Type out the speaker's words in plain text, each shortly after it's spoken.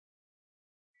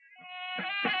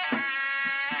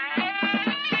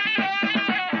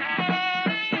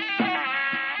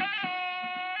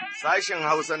Sashen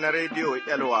Hausa na Rediyo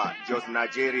Elwa Jos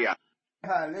Nigeria.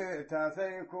 Halitta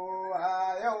sai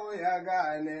kowa yau ya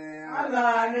gane.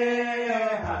 Allah ne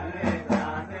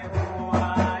halitta sai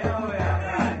kowa yau ya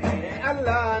gane.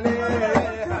 Allah ne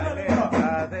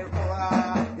halitta sai kowa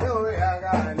yau ya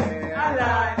gane.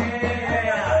 Allah ne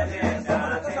halitta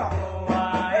sai kowa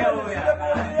yau ya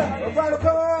gane.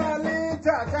 Farko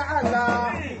halitta ta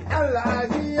Allah, Allah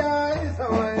shi ya yi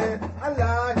samai,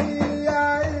 Allah shi ya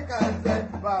yi kasai,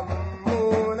 ba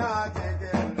mummuna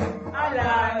cikin duniya.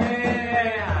 Allah ne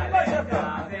halitta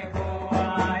sai kowa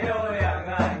yau ya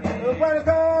gane.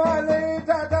 Farko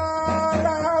halitta ta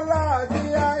Allah shi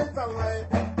ya yi samai,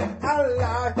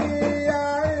 Allah shi ya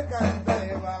yi kasai,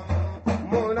 ba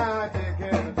mummuna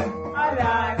cikin duniya.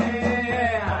 Allah ne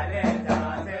halitta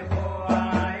sai kowa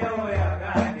yau ya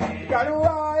gane.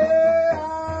 Garuwaye ya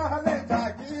halitta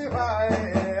kifaye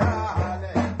ya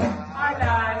halitta.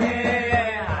 Allah ne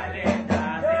halitta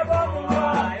sai kowa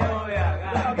yau ya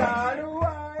gane.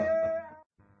 Garuwaye.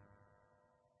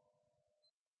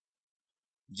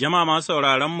 Jama'a masu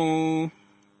sauraronmu,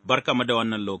 barkamu da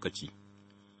wannan lokaci,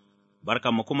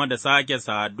 barkamu kuma da sake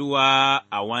saduwa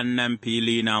a wannan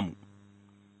fili namu.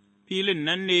 Filin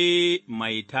nan ne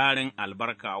mai tarin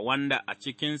albarka wanda a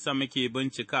cikinsa muke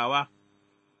bincikawa,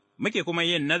 muke kuma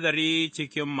yin nazari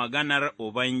cikin maganar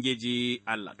Ubangiji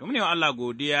Allah. To, mune wa Allah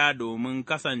godiya domin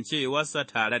kasancewarsa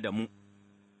tare da mu,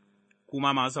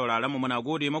 kuma masu sauraronmu muna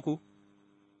gode muku,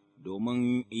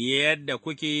 domin yadda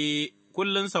kuke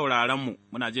kullum sauraronmu,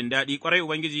 muna jin daɗi ƙwarai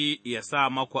Ubangiji ya sa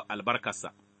maku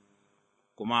albarkarsa,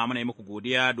 kuma muna yi muku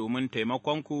godiya domin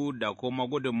taimakonku da kuma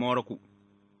gudunmawarku.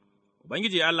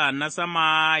 Ubangiji Allah na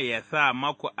sama ya sa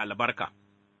maku albarka.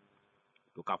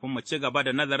 To, kafin mu ci gaba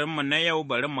da nazarinmu na yau,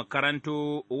 bari mu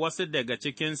karanto wasu daga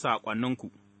cikin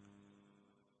saƙonninku.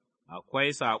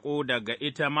 Akwai saƙo daga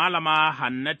ita Malama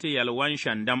Hannatu Yalwan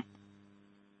Shandam,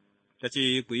 ta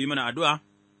ce, Ku yi mana addu'a,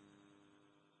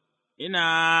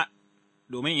 ina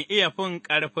domin in iya fin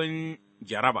ƙarfin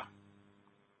jaraba.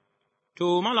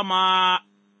 To, Malama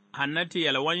Hannatu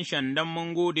Yalwan Shandam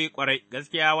mun gode ƙwarai,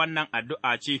 gaskiya wannan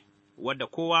addu'a ce, wadda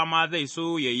kowa ma zai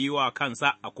so ya yi wa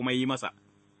kansa a kuma yi masa.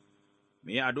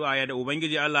 Mu yi addu'a yadda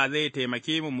Ubangiji Allah zai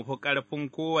taimake mu fi ƙarfin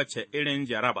kowace irin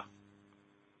jaraba.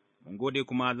 Mun gode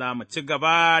kuma za mu ci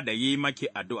gaba da yi maki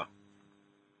addu'a.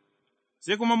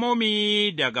 Sai kuma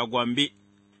Momi daga Gombe,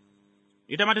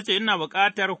 ita ma ta ce, Ina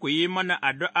bukatar ku yi mana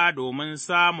addu'a domin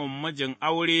samun mijin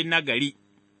aure na gari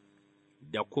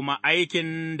da kuma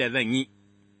aikin da zan yi.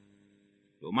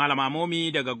 To, Malama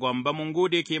Momi daga Gombe mun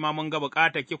gode ke ma mun ga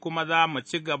bukata ki kuma za mu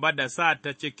ci gaba da sa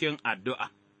ta cikin addu'a.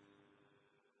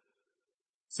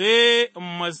 Sai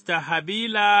Mr.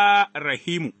 Habila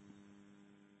Rahimu,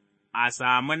 a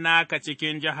sami naka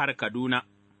cikin jihar Kaduna.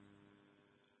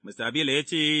 Mr. Habila ya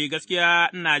ce, Gaskiya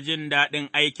ina jin daɗin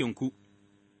aikinku,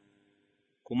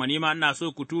 kuma nima ina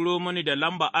so ku turo mini da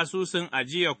lamba asusun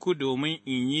ajiya ku domin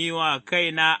in yi wa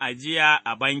kaina ajiya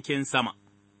a bankin sama.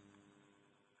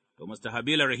 To, Mr.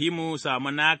 Habila Rahimu,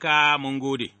 sami naka mun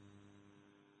gode,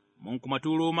 mun kuma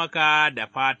turo maka da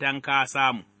fatan ka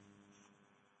samu.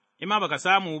 Ima baka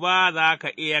samu ba za ka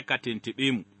iya ka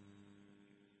tuntuɓe mu.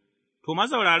 To,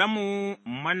 masauraranmu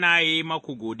muna yi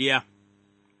maku godiya,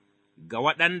 ga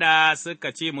waɗanda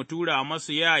suka ce mu tura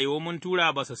masu yayo mun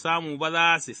tura ba su samu ba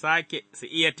za su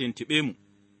iya tuntuɓe mu,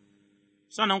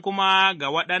 sannan kuma ga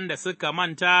waɗanda suka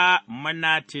manta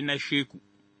muna tunashe ku.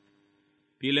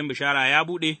 Filin bishara ya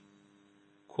buɗe,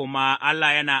 kuma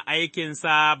Allah yana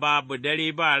aikinsa babu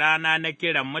dare ba rana na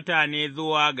kiran mutane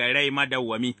zuwa ga rai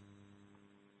madawwami.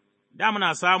 Da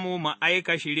muna samu mu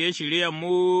aika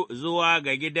shirye-shiryenmu zuwa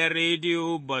ga gidan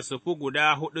rediyo ba su fi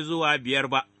guda 4 zuwa 5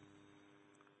 ba,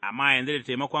 amma yanzu da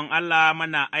taimakon Allah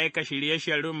muna aika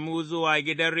shirye-shiryenmu zuwa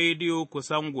gidan rediyo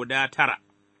kusan guda 9,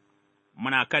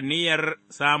 muna kan niyyar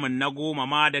samun na 10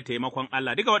 ma da taimakon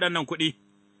Allah, duka waɗannan kuɗi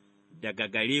daga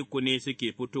gare ku ne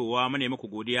suke fitowa, mu ne muku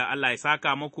godiya, Allah ya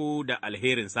saka muku da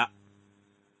alherinsa.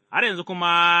 Har yanzu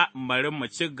kuma bari mu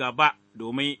ci gaba,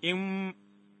 domin in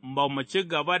ba mu ci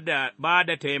gaba da ba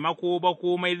da taimako ba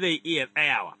komai zai iya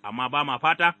tsayawa, amma ba ma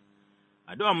fata,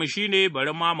 addu'a mu shi ne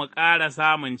bari ma mu ƙara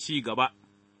samun ci gaba,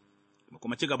 mu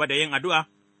kuma ci gaba da yin addu'a,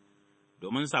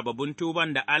 domin sababbin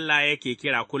tuban da Allah yake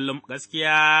kira kullum,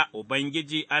 gaskiya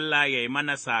Ubangiji Allah ya yi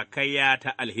mana sakayya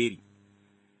ta alheri.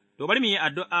 To, bari mu yi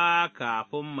addu'a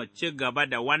kafin mu ci gaba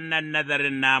da wannan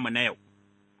nazarin namu na yau.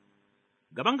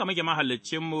 Gabanka muke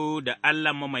mahaliccinmu da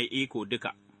Allahnmu mai iko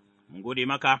duka, mun gode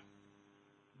maka,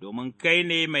 domin kai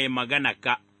ne mai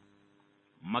maganarka,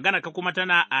 maganarka kuma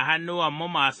tana a hannuwanmu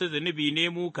masu zunubi ne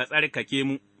mu ka tsarkake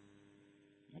mu.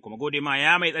 kuma gode ma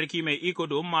ya mai tsarki mai iko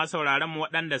domin masu sauraronmu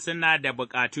waɗanda suna da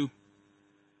bukatu.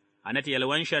 Hannatu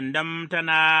Yalwan Shandam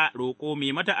tana roƙo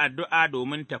mai mata addu'a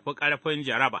domin tafi ƙarfin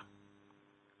jaraba,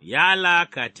 ya Allah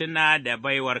ka tuna da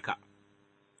baiwarka,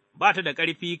 ba ta da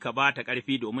ƙarfi ka ba ta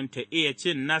ƙarfi domin ta iya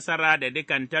cin nasara da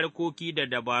dukan tarkoki da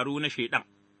dabaru na Shaiɗan.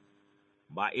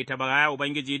 Ba ita ba ya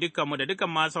Ubangiji dukanmu da dukan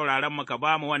masu sauraronmu ka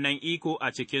ba mu wannan iko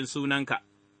a cikin sunanka.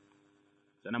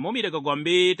 Sanamomi daga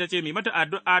Gombe ta ce, mai mata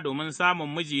addu'a domin samun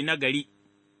miji na gari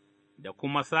da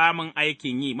kuma samun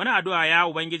aikin yi, muna addu'a ya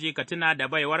Ubangiji ka tuna da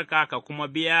baiwarka ka kuma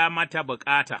biya mata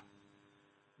bukata,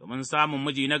 domin samun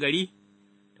miji na gari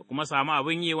da kuma samu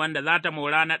abin yi wanda za ta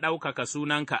mora na ɗaukaka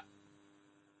sunanka.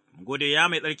 Gode ya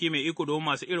mai tsarki mai iko domin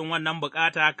masu irin wannan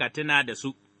bukata ka tuna da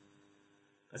su.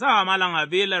 Ka sa wa Malam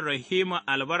Habilar Rahimu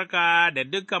albarka da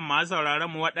dukkan masu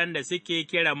sauraronmu waɗanda suke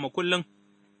kiranmu kullum,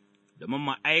 domin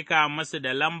mu aika masu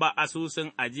da lamba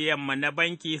asusun ajiyanmu na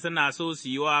banki suna so su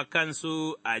yi wa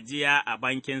kansu ajiya a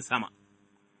bankin sama.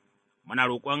 Muna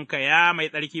roƙonka ya mai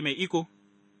tsarki mai iko,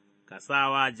 ka sa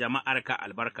wa jama'arka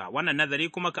albarka, wannan nazari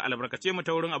kuma ka albarkace mu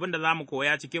ta wurin abin da za mu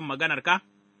koya cikin maganarka,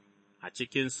 a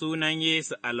cikin sunan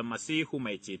Yesu almasihu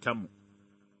mai cetonmu.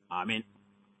 Amin.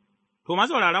 To,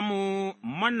 masauraranmu,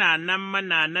 muna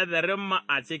nazarinmu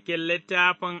a cikin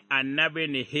littafin annabi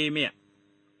Nehemiya.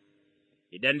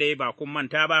 Idan dai ba kun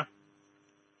manta ba,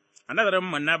 a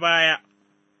nazarinmu na baya,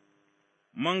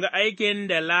 mun ga aikin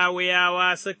da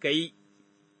Lawiyawa suka yi,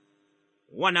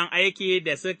 wannan aiki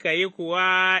da suka yi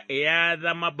kuwa ya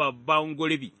zama babban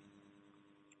gurbi,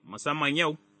 musamman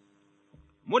yau,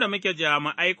 mu da muke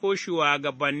jami'ai ko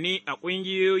shugabanni a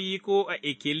ƙungiyoyi ko a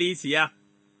ikkilisiya,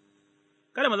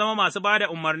 kada mu zama masu ba da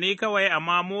umarni kawai,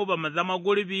 amma mu ba mu zama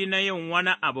gurbi na yin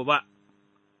wani abu ba.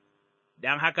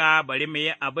 Don haka bari mu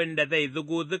yi abin da zai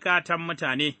zugo zukatan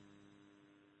mutane,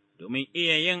 domin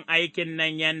iya yin aikin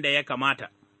nan yanda ya kamata.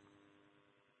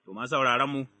 To,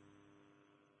 masauraranmu,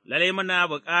 lalle muna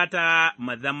bukata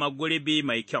mu zama gurbi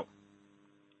mai kyau,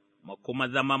 mu kuma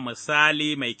zama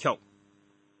misali mai kyau,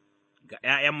 ga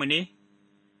 ’ya'yanmu ne,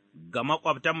 ga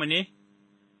maƙwabtanmu ne,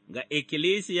 ga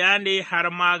ikkilisiya ne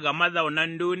har ma ga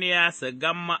mazaunan duniya su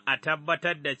gamma a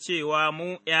tabbatar da cewa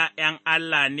mu ’ya'yan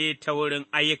Allah ne ta wurin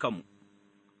ayyukanmu.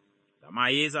 Gama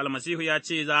Yesu almasihu ya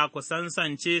ce za ku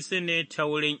sansance su ne ta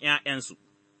wurin ’ya'yansu,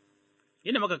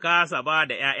 inda muka kasa ba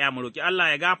da ’ya'ya mu roƙi Allah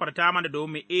ya gafarta mana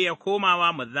domin iya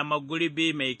komawa mu zama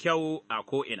gurbi mai kyau a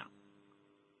ko'ina.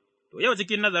 To, yau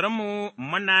cikin nazarinmu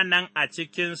muna nan a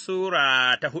cikin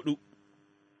Sura ta 4.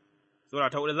 Sura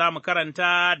ta 4 za mu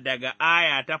karanta daga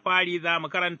aya ta fari za mu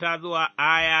karanta zuwa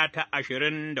aya ta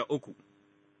 23.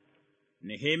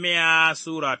 Nehemiya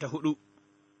Sura ta 4,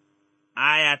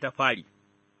 aya ta fari.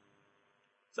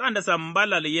 Sa'an da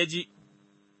Sambalal ya ji,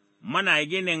 mana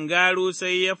ginin garu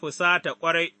sai ya fusata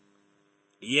ƙwarai,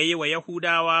 ya yi wa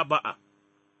Yahudawa ba'a,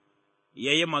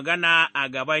 ya yi magana a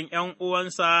gaban ’yan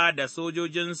uwansa da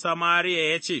sojojin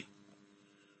Samariya ya ce,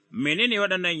 Menene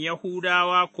waɗannan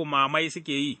Yahudawa kumamai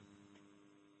suke yi?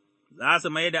 Za su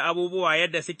mai da abubuwa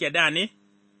yadda suke da ne?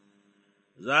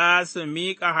 Za su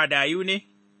miƙa hadayu ne?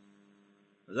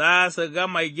 Za su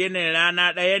gama ginin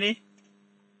rana ɗaya ne?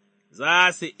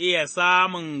 Za su iya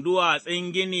samun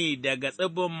duwatsun gini daga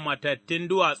tsibin matattun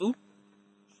duwatsu?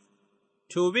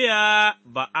 Tobiya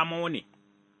Ba'amoni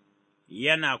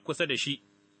yana kusa da shi,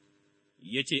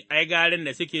 ya ce, Ai, garin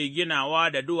da suke ginawa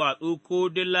da duwatsu ko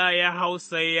dila ya hau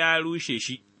sai ya rushe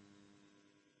shi.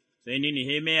 Sai ni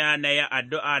Nehemiya na yi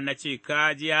addu'a na ce,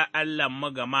 Ka ji ya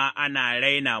Allahnmu gama ana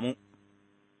raina mu,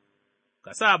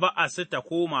 ka sa ba'a su ta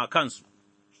koma kansu,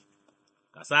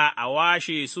 ka sa a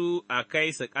washe su a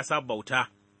kai su ƙasar bauta,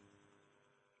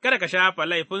 kada ka shafa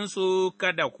laifinsu,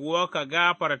 kada kuwa ka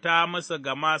gafarta musu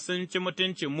gama sun ci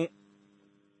mutuncinmu,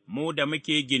 mu da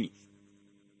muke gini,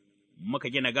 muka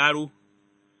gina garu,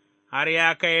 har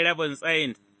ya kai rabin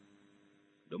tsayin,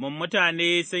 domin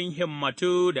mutane sun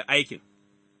himmatu da aikin.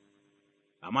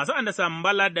 Amma sa'an da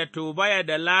Sambala da Tobaya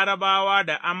da Larabawa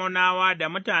da Ammonawa da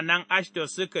mutanen Ashdod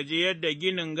suka je yadda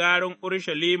ginin garin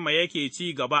Urushalima yake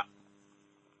ci gaba,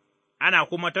 ana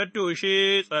kuma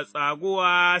tattoshe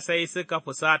tsatsaguwa sai suka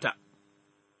fusata,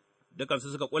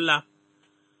 dukansu suka ƙulla,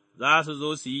 za su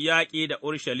zo su yi yaƙi da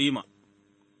Urushalima,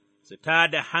 su tā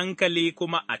da hankali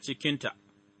kuma a cikinta.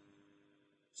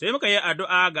 Sai muka yi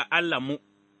addu'a ga Allahnmu,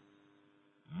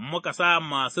 muka sa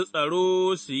masu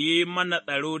tsaro su yi mana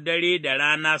tsaro dare da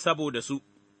rana saboda su,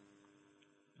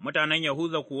 mutanen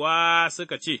Yahuza kuwa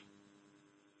suka ce,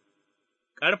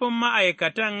 Ƙarfin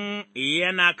ma'aikatan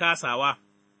yana kasawa,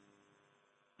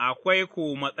 akwai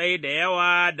matsayi da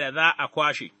yawa da za a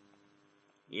kwashe,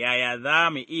 yaya za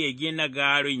mu iya gina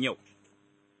garin yau?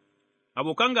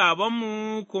 abokan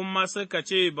gabanmu kuma suka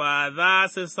ce ba za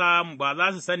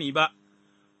su sani ba,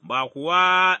 ba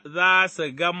kuwa za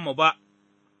su gan mu ba,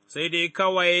 sai dai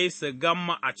kawai su gan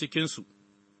mu a cikinsu,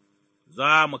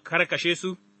 za mu karkashe su,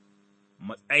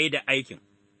 mu tsai da aikin.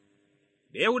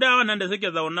 Da Yahudawan nan da suke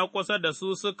zaune kusa da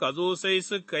su suka zo sai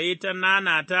suka yi ta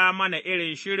nanata mana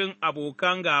irin shirin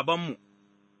abokan gabanmu,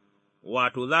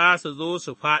 wato za su zo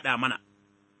su faɗa mana.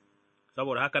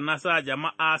 Saboda haka na sa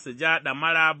jama'a su ja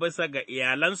ɗamara bisa ga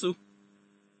iyalansu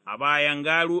a bayan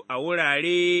garu a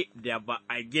wurare da ba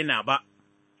a gina ba,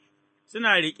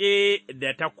 suna riƙe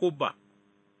da takuba,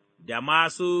 da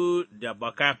masu da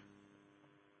baka.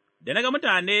 Da na ga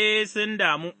mutane sun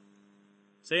damu,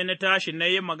 sai na tashi na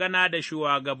yi magana da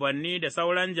shugabanni da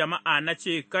sauran jama'a na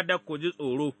ce, Kada ku ji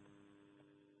tsoro,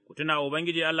 ku tuna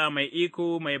Ubangiji Allah mai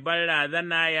iko mai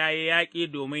barazana ya yi yaƙi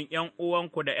domin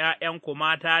 ’yan'uwanku da ’ya'yanku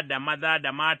mata da maza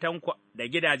da matanku da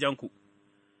gidajenku,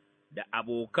 da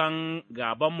abokan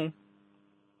gabanmu,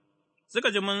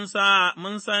 suka ji mun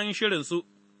san shirinsu,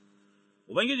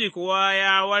 Ubangiji kuwa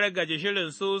ya wargaje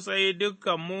shirinsu sai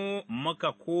dukanmu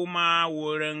muka koma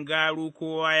wurin garu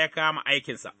kowa ya kama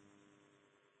aikinsa.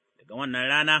 Daga wannan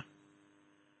rana,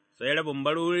 sai rabin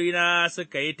barorina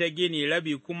suka yi ta gini,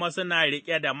 rabi kuma suna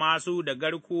riƙe da masu da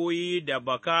garkuwoyi da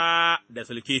baka da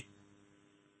sulke.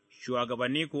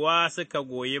 Shugabanni kuwa suka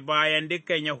goyi bayan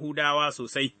dukan Yahudawa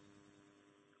sosai,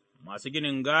 masu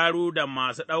ginin garu da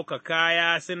masu ɗauka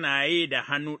kaya suna yi da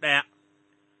hannu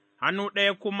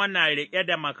ɗaya kuma na riƙe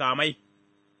da makamai,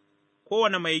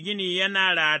 kowane mai gini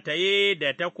yana rataye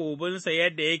da takobinsa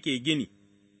yadda yake gini,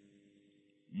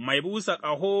 mai busa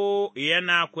ƙaho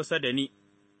yana kusa da ni.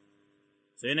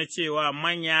 Sai na cewa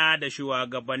manya da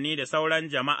shugabanni da sauran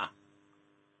jama'a,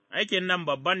 aikin nan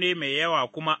babba ne mai yawa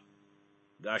kuma,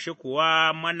 ga shi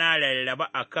kuwa mana rarraba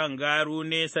a kan garu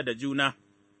nesa da juna,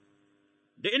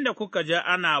 duk inda kuka ji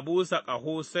ana busa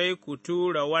ƙaho sai ku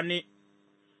tura wani,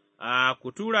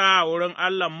 ku tura wurin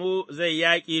Allahnmu zai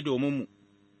yaƙi dominmu,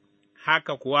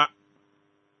 haka kuwa,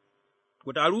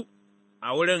 ku taru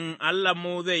a wurin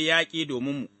Allahnmu zai yaƙi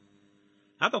dominmu,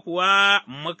 haka kuwa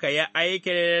muka yi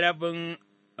aikin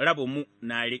rabinmu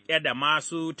na riƙe da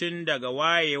masu tun daga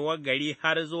wayewar gari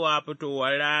har zuwa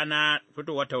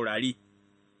fitowar taurari,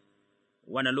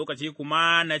 wannan lokaci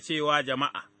kuma na cewa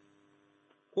jama'a,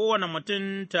 kowane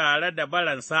mutum tare da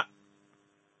baransa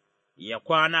ya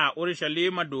kwana a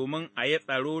Urushalima domin a yi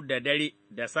tsaro da dare,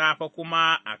 da safe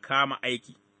kuma a kama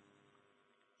aiki.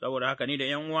 Saboda haka ni da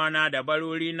 ’yan'uwana da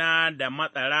barorina da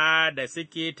matsara da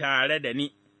suke tare da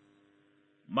ni,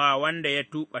 ba wanda ya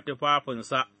tuɓa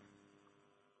tufafinsa,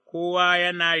 kowa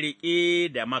yana riƙe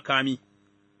da makami.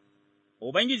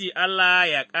 Ubangiji Allah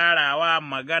ya ƙara wa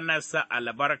maganarsa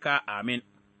albarka, amin.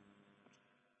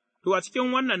 To, a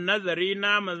cikin wannan nazari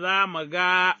namu za mu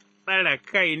ga tsare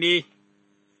kai ne,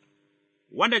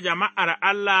 wanda jama'ar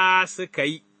Allah suka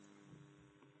yi,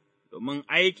 domin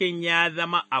aikin ya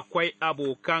zama akwai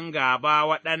abokan gaba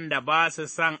waɗanda ba su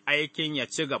son aikin ya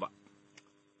ci gaba.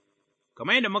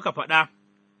 Kamar yadda muka faɗa,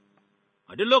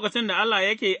 a duk lokacin da Allah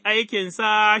yake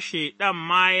aikinsa, Shaiɗan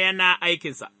ma yana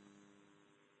aikinsa,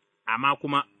 amma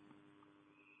kuma,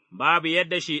 babu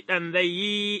yadda Shaiɗan zai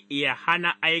yi ya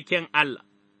hana aikin Allah.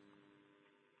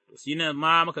 To, shi ne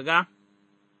ma muka ga,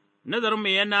 nazarinmu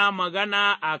yana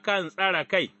magana a kan tsare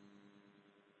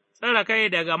kai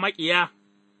daga maƙiya,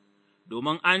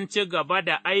 domin an ci gaba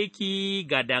da aiki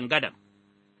gadan-gadan.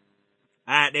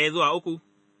 Aya 1-3,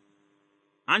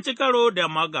 an ci karo da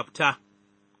magabta,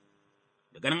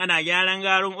 daga nan ana gyaran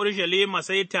garin Urushalima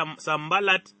sai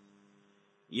Sambalat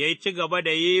ya ci gaba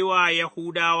da yi wa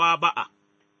Yahudawa ba'a,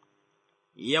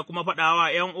 ya kuma faɗa wa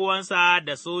 ’yan'uwansa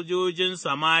da sojojin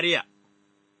Samariya.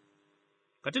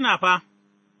 Ka tuna fa,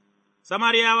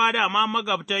 Samariyawa dama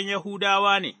magabtan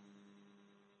Yahudawa ne,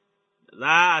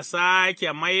 za a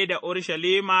sake mai da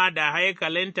Urushalima da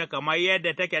haikalinta kamar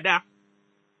yadda take da,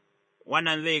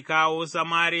 wannan zai kawo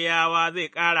Samariyawa zai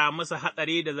ƙara musu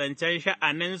hatsari da zancen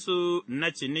sha'aninsu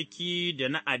na ciniki da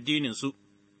na addininsu,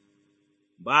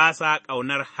 ba sa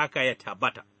ƙaunar haka ya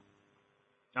tabbata.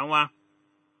 Canwa,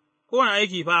 kowane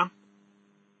aiki fa,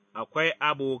 akwai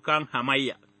abokan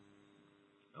hamayya,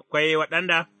 akwai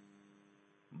waɗanda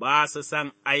ba su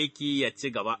san aiki ya ci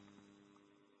gaba.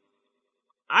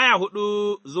 Aya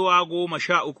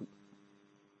 4-13,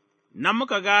 nan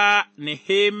muka ga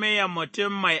Nehemiya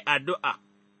mutum mai addu'a,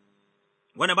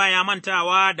 wanda baya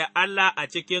mantawa da Allah a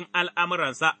cikin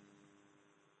al'amuransa,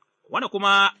 wanda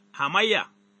kuma hamayya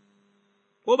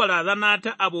ko barazana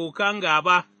ta abokan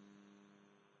gaba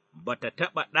ba ta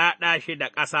taɓa ɗaɗa shi da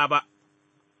ƙasa ba,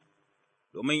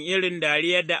 domin irin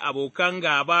dariyar da abokan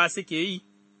gaba suke yi,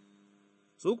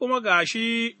 su kuma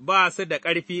gashi ba su da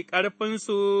ƙarfi,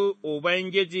 ƙarfinsu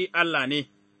Ubangiji Allah ne.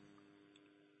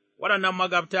 Waɗannan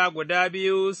magabta guda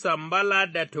biyu, Sambala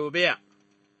da Tobiya,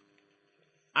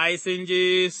 ai, sun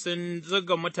je sun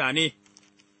zuga mutane,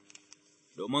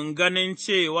 domin ganin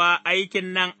cewa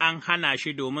aikin nan an hana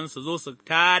shi domin su zo su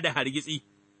tada hargitsi,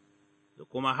 su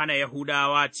kuma hana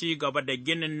Yahudawa ci gaba da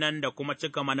ginin nan da kuma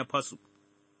cika manufarsu.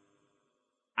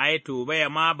 Ai, Tobiya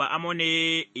ma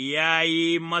Ba'amone ya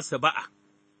yi masu ba'a,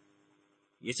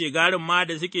 ya ce garin ma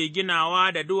da suke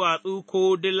ginawa da duwatsu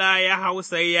ko dila ya hau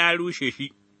sai ya rushe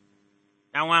shi.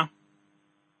 ɗanwa,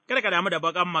 kada ka damu da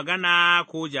baƙan magana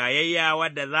ko jayayya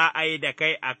wadda za a yi da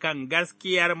kai a kan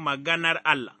gaskiyar maganar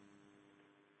Allah.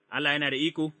 Allah yana da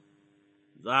iko,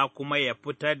 za kuma ya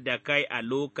fitar da kai a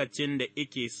lokacin da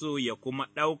ike so ya kuma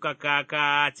ɗaukaka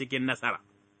ka cikin nasara.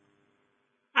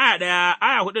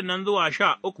 Aya hudun nan zuwa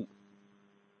 13,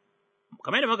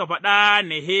 kamar da muka faɗa,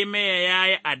 Nehemiya ya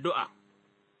yi addu'a,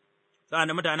 sa'an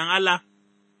da mutanen Allah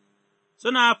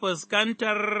suna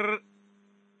fuskantar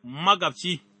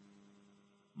magabci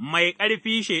mai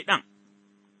ƙarfi Shaiɗan,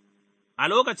 a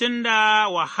lokacin da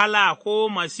wahala ko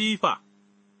masifa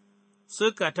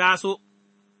suka taso,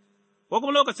 ko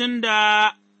kuma lokacin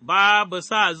da babu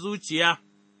sa zuciya,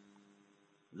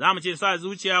 za mu ce sa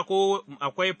zuciya ko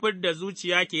akwai fidda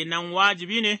zuciya kenan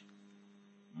wajibi ne,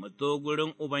 mu zo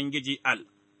gurin Ubangiji Allah,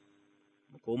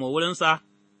 mu koma wurinsa,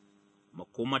 mu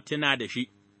kuma tuna da shi.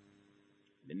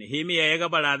 Da Nehemiya ya ga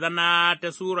barazana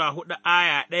ta Sura 4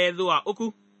 aya 1 zuwa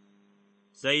 3,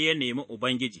 sai ya nemi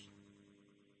Ubangiji,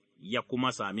 ya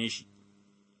kuma same shi.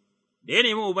 Da ya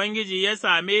nemi Ubangiji ya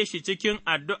same shi cikin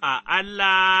addu'a,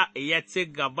 Allah ya ci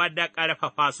gaba da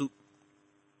ƙarfafa su.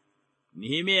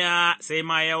 Nehemiya sai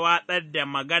ma ya watsar da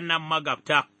maganan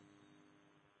magabta,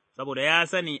 saboda ya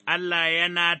sani Allah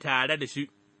yana tare da shi,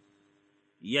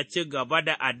 ya ci gaba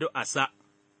da addu'arsa.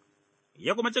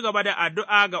 Ya kuma ci gaba da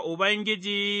addu'a ga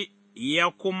Ubangiji,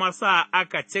 ya kuma sa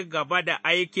aka ci gaba da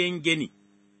aikin gini,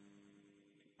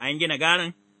 an gina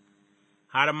garin,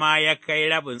 har ma ya kai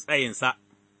rabin tsayinsa,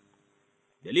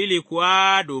 dalili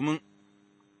kuwa domin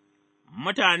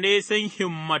mutane sun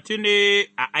himmatu ne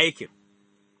a aikin.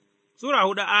 Sura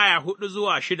 4 aya 4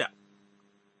 zuwa 6,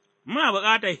 muna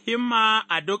bukatar himma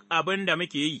a duk abin da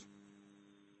muke yi.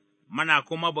 Muna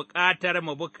kuma bukatar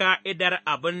mu bi ka'idar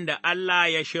abin da Allah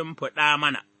ya shimfiɗa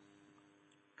mana,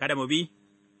 kada mu bi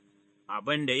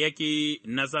abin da yake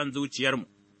na san zuciyarmu.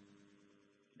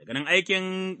 Daga nan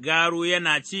aikin garu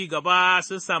yana ci gaba,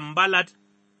 su Sanballat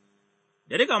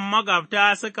da dukan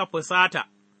magabta suka fusata,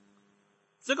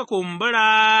 suka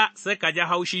kumbura, suka ji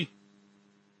haushi,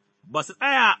 ba su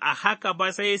tsaya a haka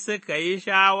ba sai suka yi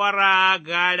shawara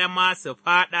gara ma su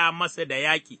faɗa masu da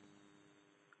yaƙi,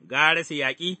 gara su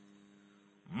yaƙi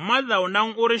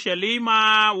mazaunan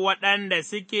Urushalima waɗanda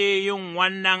suke yin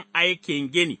wannan aikin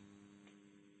gini.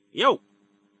 Yau,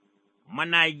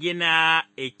 muna gina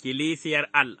ikkilisiyar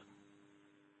Allah,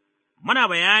 muna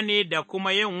bayani da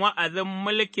kuma yin wa'azin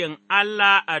mulkin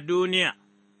Allah a duniya,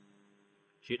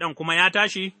 Shiɗan kuma ya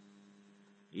tashi,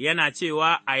 yana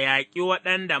cewa a yaƙi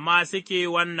waɗanda ma suke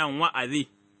wannan wa'azi.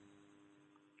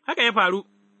 Haka ya faru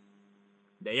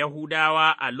da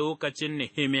Yahudawa a lokacin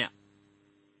Nehemiya.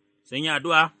 Sun yi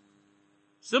addu'a,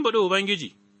 sun buɗi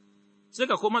Ubangiji,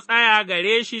 suka kuma tsaya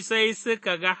gare shi sai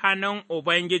suka ga hannun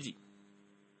Ubangiji.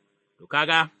 To,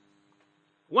 kaga,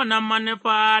 wannan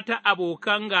manufa ta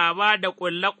abokan gaba da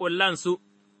ƙulle-ƙullensu,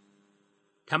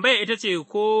 tambaya ita ce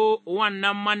ko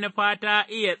wannan manufa ta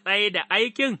iya tsaye da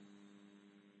aikin?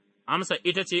 Amsa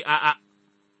ita ce a'a,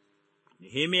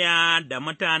 Nehemiya da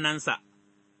mutanensa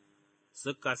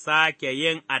suka sake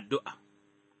yin addu'a,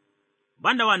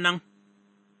 banda wannan,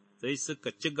 sai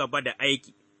suka ci gaba da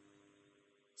aiki,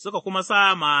 suka kuma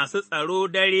sa masu tsaro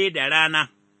dare da rana.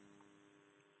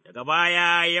 Daga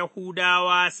baya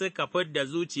Yahudawa suka fid da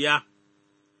zuciya,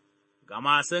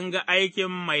 gama sun ga aikin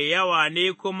mai yawa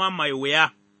ne kuma mai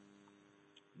wuya,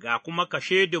 ga kuma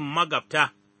kashedin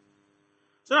magabta,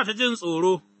 suna ta jin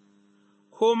tsoro,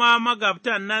 ko ma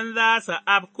magabtan nan za su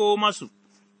afko masu,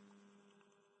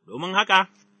 domin haka,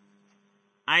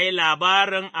 ai,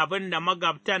 labarin abin da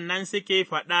magabtan nan suke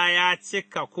faɗa ya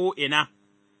cika ko'ina,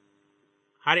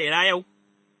 har ila yau,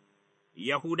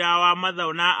 Yahudawa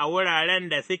mazauna a wuraren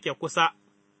da suke kusa,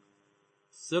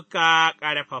 suka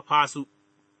ƙarfafa su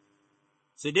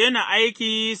daina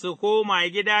aiki su koma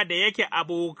gida da yake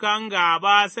abokan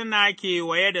gaba suna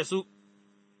kewaye da su,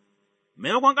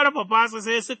 maimakon ƙarfafa su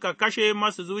sai suka kashe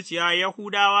masu zuciya.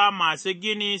 Yahudawa masu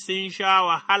gini sun sha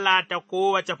wahala ta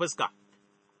kowace fuska,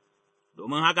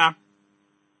 domin haka,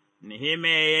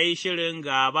 Nehemiya ya yi shirin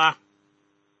gaba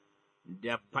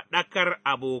da faɗakar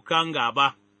abokan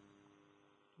gaba,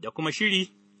 da kuma shiri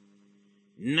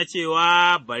na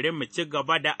cewa bari mu ci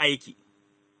gaba da aiki,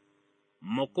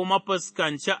 mu kuma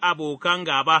fuskanci abokan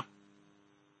gaba,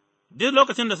 duk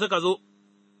lokacin da suka zo,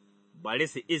 bari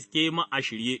su iske mu a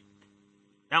shirye.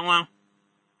 ’Yan'uwa,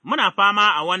 muna fama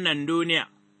a wannan duniya,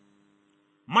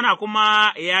 muna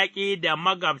kuma yaƙi da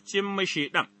magabcinmu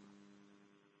Shaiɗan,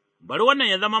 bari wannan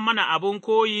ya zama mana abin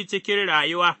koyi cikin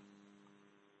rayuwa,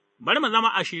 bari mu zama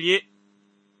a shirye,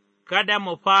 kada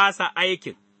mu fasa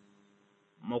aikin,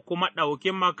 mu kuma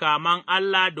ɗauki makaman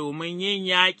Allah domin yin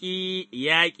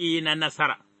yaƙi na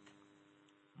nasara,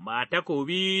 ba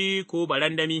takobi ko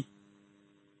barandami.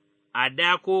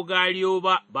 Ada ko gariyo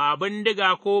ba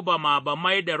bindiga ko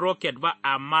bama-bamai da roket ba,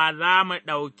 amma za mu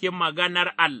ɗauki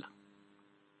maganar Allah,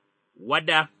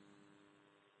 wadda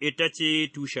ita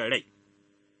ce tushen rai.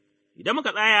 Idan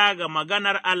muka tsaya ga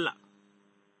maganar Allah,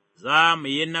 za mu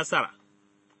yi nasara.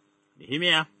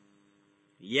 Nehemiya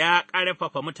ya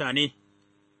ƙarfafa mutane,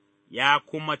 ya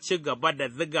kuma ci gaba da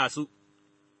ziga su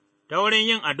ta wurin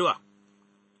yin addu'a,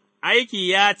 aiki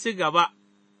ya ci gaba.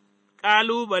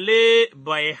 Ƙalubale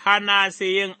bai hana su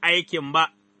yin aikin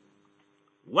ba,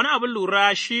 wani abin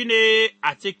lura shi ne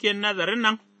a cikin nazarin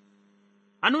nan,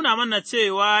 an nuna mana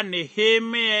cewa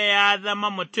Nehemiya ya zama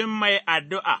mutum mai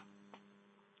addu'a,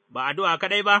 ba addu'a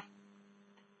kaɗai ba,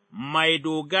 mai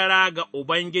dogara ga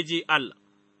Ubangiji Allah,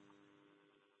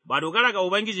 ba dogara ga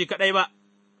Ubangiji kaɗai ba,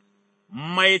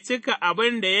 mai cika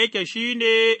abin da yake shi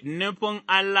ne nufin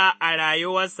Allah a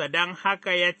rayuwarsa, don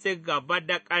haka ya ci gaba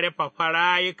da ƙarfafa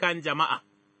rayukan jama'a,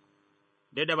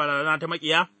 duk da barazana ta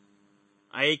maƙiya,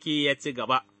 aiki ya ci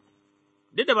gaba,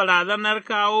 duk da barazanar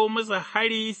kawo musu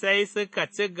hari sai suka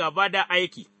ci gaba da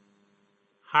aiki,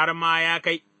 har ma ya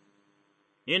kai,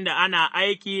 inda ana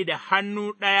aiki da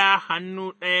hannu ɗaya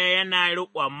yana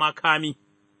riƙon makami,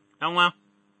 ɗanwa,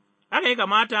 haka ya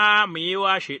kamata mu yi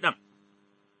wa Shaiɗan.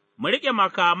 Mu riƙe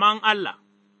makaman Allah,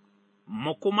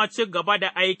 mu kuma ci gaba da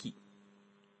aiki,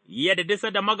 yadda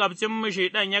disa da magabcinmu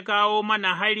Shaiɗan ya kawo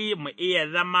mana hari mu iya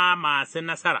zama masu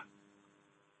nasara.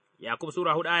 Yakub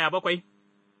Sura 4:7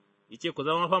 yace ku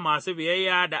zama fa masu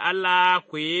biyayya da Allah,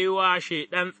 ku yi wa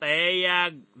Shaiɗan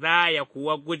tsayayya, za ya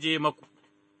kuwa guje maku.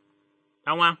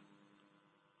 Ɗanwa,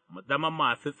 mu zama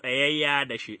masu tsayayya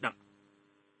da Shaiɗan.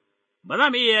 Ba za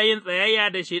mu iya yin tsayayya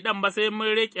da Shaiɗan ba sai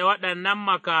mun riƙe waɗannan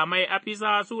makamai.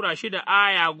 Afisawa Sura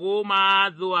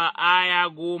 6:10 zuwa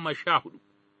 14.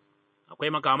 Akwai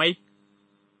makamai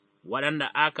waɗanda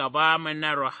aka ba mu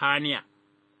na ruhaniya,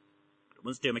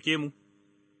 domin su taimake mu,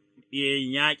 iya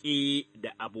yin yaƙi da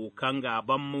abokan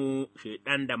gabanmu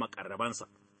Shaiɗan da maƙarrabansa.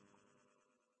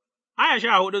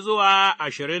 14 zuwa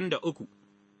 23,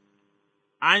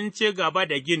 an ci gaba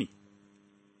da gini.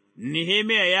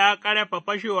 Nehemiya ya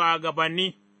ƙarfafa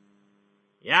shugabanni,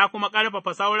 ya kuma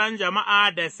ƙarfafa sauran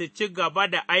jama'a da su ci gaba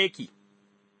da aiki,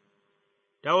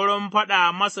 ta wurin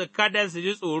faɗa masu kada su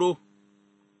ji tsoro,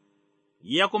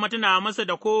 ya kuma tuna musu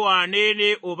da kowane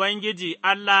ne Ubangiji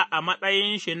Allah a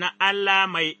matsayin shi na Allah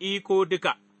mai iko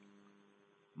duka,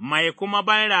 mai kuma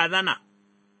ban razana,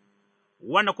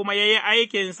 wanda kuma ya yi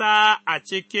aikinsa a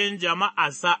cikin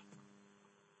jama'arsa.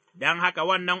 Don haka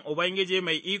wannan Ubangiji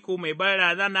mai iko mai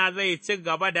barazana zai ci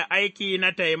gaba da aiki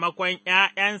na taimakon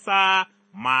 ’ya'yansa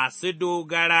masu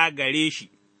dogara gare shi.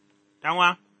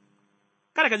 Ɗanwa,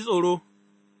 kada ka ji tsoro,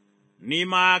 ni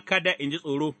ma kada in ji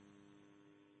tsoro.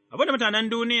 Abin da mutanen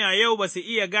duniya yau ba su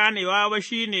iya ganewa ba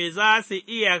shi ne za su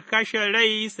iya kashe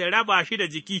rai su raba shi da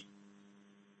jiki,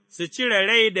 su cire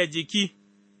rai da jiki,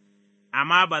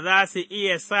 amma ba za su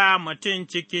iya sa mutum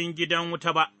cikin gidan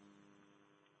wuta ba.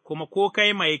 Kuma ko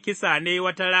kai mai kisa ne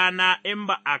wata rana in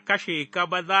ba a kashe ka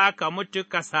ba za ka mutu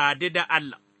ka sadu da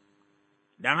Allah,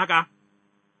 don haka,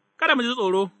 kada mu ji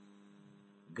tsoro,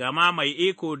 gama mai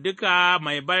iko duka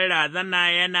mai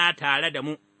barazana yana tare da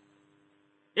mu,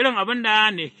 irin abin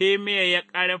da Nehemiya ya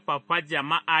ƙarfafa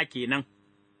jama'a kenan,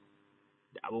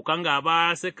 da abokan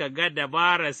gaba suka ga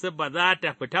dabararsu ba za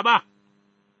ta fita ba,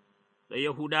 sai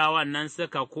Yahudawan nan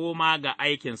suka koma ga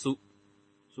aikinsu.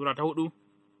 Sura ta 4.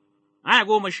 Aya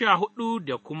 14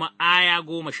 da kuma aya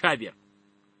 15,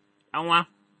 ɗanwa,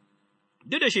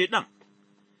 duk da Shaiɗan,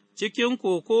 cikin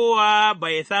kokowa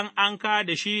bai san an ka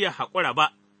da shi ya haƙura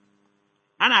ba,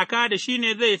 ana ka da shi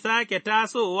ne zai sake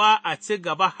tasowa a ci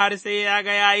gaba har sai ya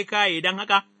ga ya yi kayi, don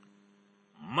haka,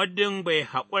 muddin bai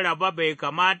haƙura ba bai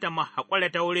kamata mu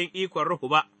haƙura ta wurin ikon Ruhu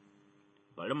ba,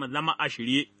 bari mu zama a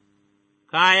shirye,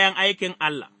 kayan aikin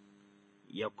Allah.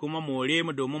 Ya kuma more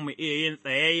mu domin mu iya yin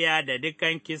tsayayya da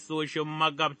dukan kisoshin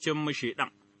magabcinmu Shaiɗan.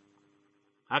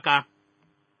 Haka,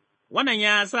 wannan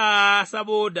ya sa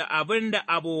saboda abin da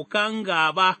abokan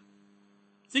gaba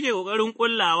suke ƙoƙarin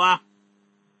ƙullawa,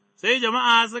 sai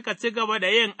jama'a suka ci gaba da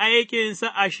yin aikinsu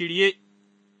a shirye,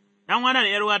 ’yan wana da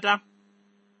 ’yar'uwata,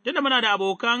 tunda muna da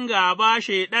abokan gaba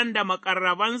Shaiɗan da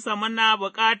maƙarrabansa muna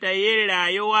bukatar yin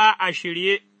rayuwa a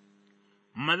shirye,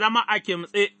 mu zama a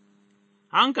kimtse,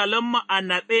 hankalinmu a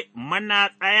natse, muna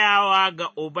tsayawa ga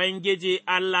Ubangiji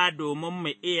Allah domin mu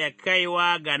iya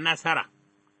kaiwa ga nasara,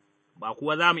 ba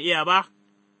kuwa za mu iya ba,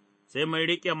 sai mun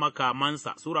riƙe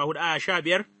makamansa. Sura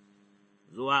 4:15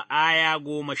 zuwa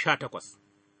 18.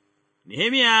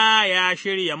 Nehemiya ya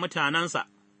shirya mutanensa,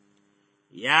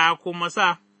 ya kuma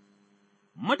sa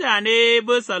mutane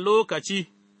bisa lokaci,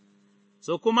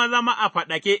 su kuma zama a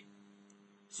faɗake,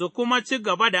 su kuma ci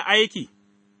gaba da aiki,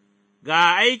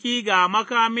 ga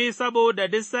makami saboda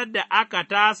duk sadda aka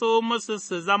taso musu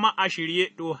su zama a shirye,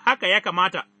 to haka ya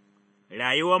kamata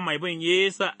rayuwar mai bin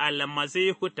Yesu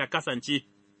almasihu ta kasance,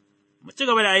 mu ci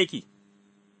gaba da aiki,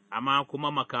 amma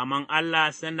kuma makaman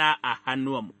Allah suna a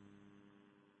hannuwanmu.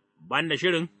 Banda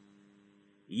shirin,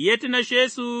 ya tunashe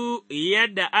su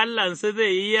yadda Allahnsu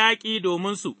zai yi yaƙi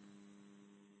dominsu,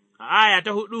 a aya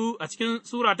ta 4, a cikin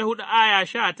Sura ta 4, aya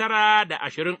 19 da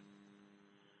 20.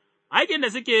 Aikin da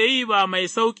suke yi ba mai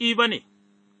sauƙi ba ne,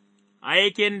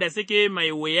 aikin da suke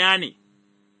mai wuya ne,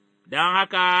 don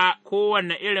haka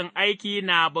kowane irin aiki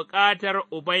na bukatar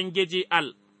Ubangiji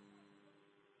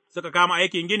suka kama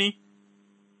aikin gini,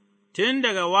 tun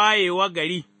daga wayewa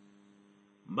gari,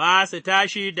 ba su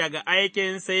tashi daga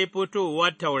aikin sai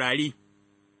fitowar taurari.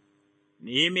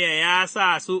 Nehemiya ya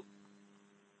sa su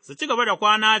ci gaba da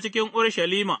kwana cikin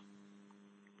Urushalima,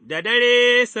 da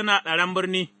dare suna tsaron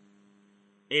birni,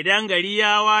 idan gari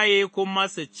ya waye kuma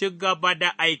su ci gaba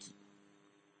da aiki.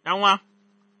 ɗanwa,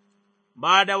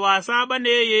 ba da wasa ba ne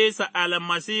Yesu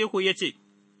almasihu ya ce,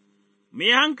 mu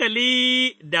yi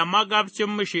hankali da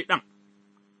magabcinmu Shaiɗan,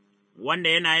 wanda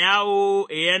yana yawo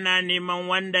yana neman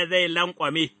wanda zai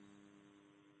lanƙwame,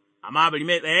 amma bari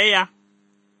mai tsayayya,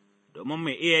 domin mu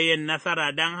iya yin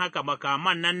nasara don haka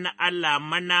makaman nan na Allah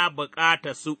mana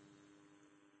bukata su,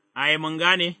 ai, mun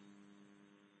gane,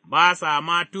 ba sa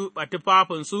ma tuɓa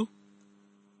tufafinsu,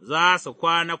 za su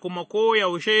kwana kuma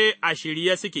koyaushe a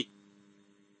shirye suke,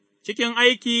 cikin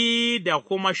aiki da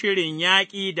kuma shirin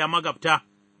yaƙi da magabta.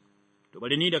 To,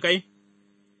 bari ni da kai,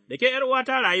 da ke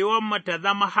 ’yar'uwata rayuwarmu ta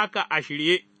zama haka a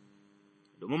shirye,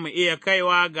 domin mu iya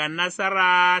kaiwa ga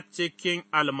nasara cikin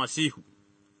almasihu.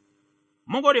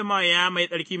 Mun gode ma ya mai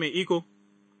tsarki mai iko,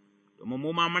 domin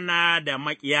mu ma muna da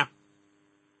maƙiya,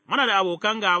 muna da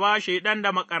abokan gaba Shaiɗan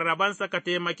da maƙarrabansa ka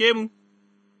taimake mu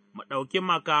ɗauki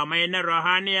makamai na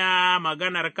ruhaniya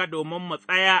maganarka domin mu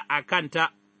tsaya a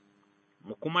kanta,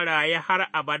 mu kuma raye har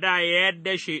abada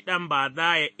yadda Shaiɗan ba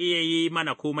za ya iya yi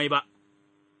mana komai ba.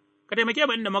 Ka taimake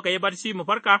mu inda muka yi barci mu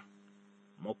farka,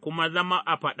 mu kuma zama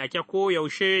a faɗake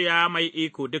koyaushe ya mai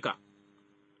iko duka,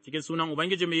 cikin sunan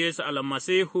Ubangijinmu Yesu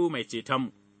almasihu mai cetonmu.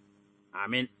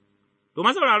 Amin. To,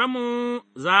 masauraranmu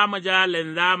za mu ja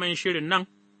linzamin shirin nan,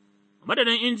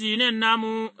 madadin injiniyan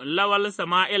namu Lawal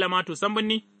Sama'ila Matu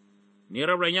Sambunni, ni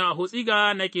Rabran Yawa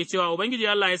Hutsiga nake cewa Ubangiji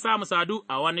Allah ya sa mu sadu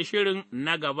a wani shirin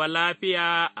na gaba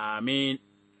lafiya. Amin.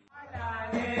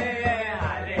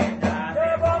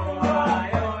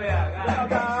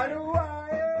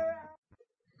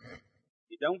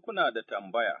 Idan kuna da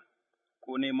tambaya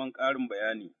ko neman ƙarin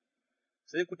bayani,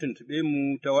 sai ku tuntuɓe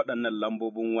mu ta waɗannan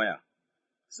lambobin waya,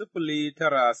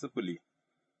 090-99-88-28-27,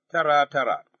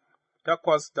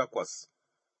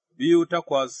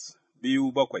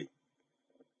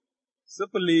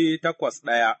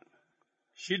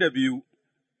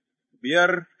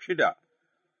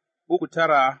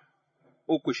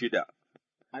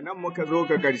 A nan muka zo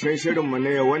ga ƙarshen shirinmu na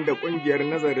yau wanda ƙungiyar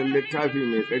nazarin littafi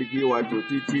mai tsarki wato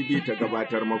TTD ta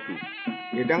gabatar maku.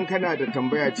 Idan kana da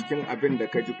tambaya cikin abin da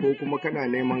ka ji ko kuma kana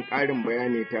neman ƙarin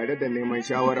bayani tare da neman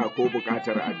shawara ko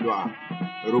buƙatar addu'a,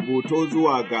 rubuto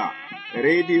zuwa ga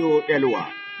Radio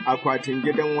Elwa, akwatin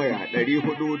gidan waya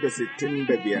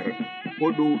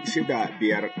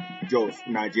 465 Jos,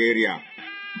 Nigeria.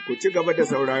 Ku ci gaba da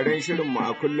sauraron shirinmu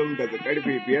a kullum daga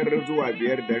ƙarfe 5 zuwa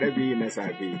 5:30 na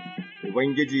safe.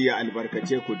 Ubangiji ya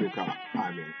albarkace ku duka.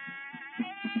 Amin.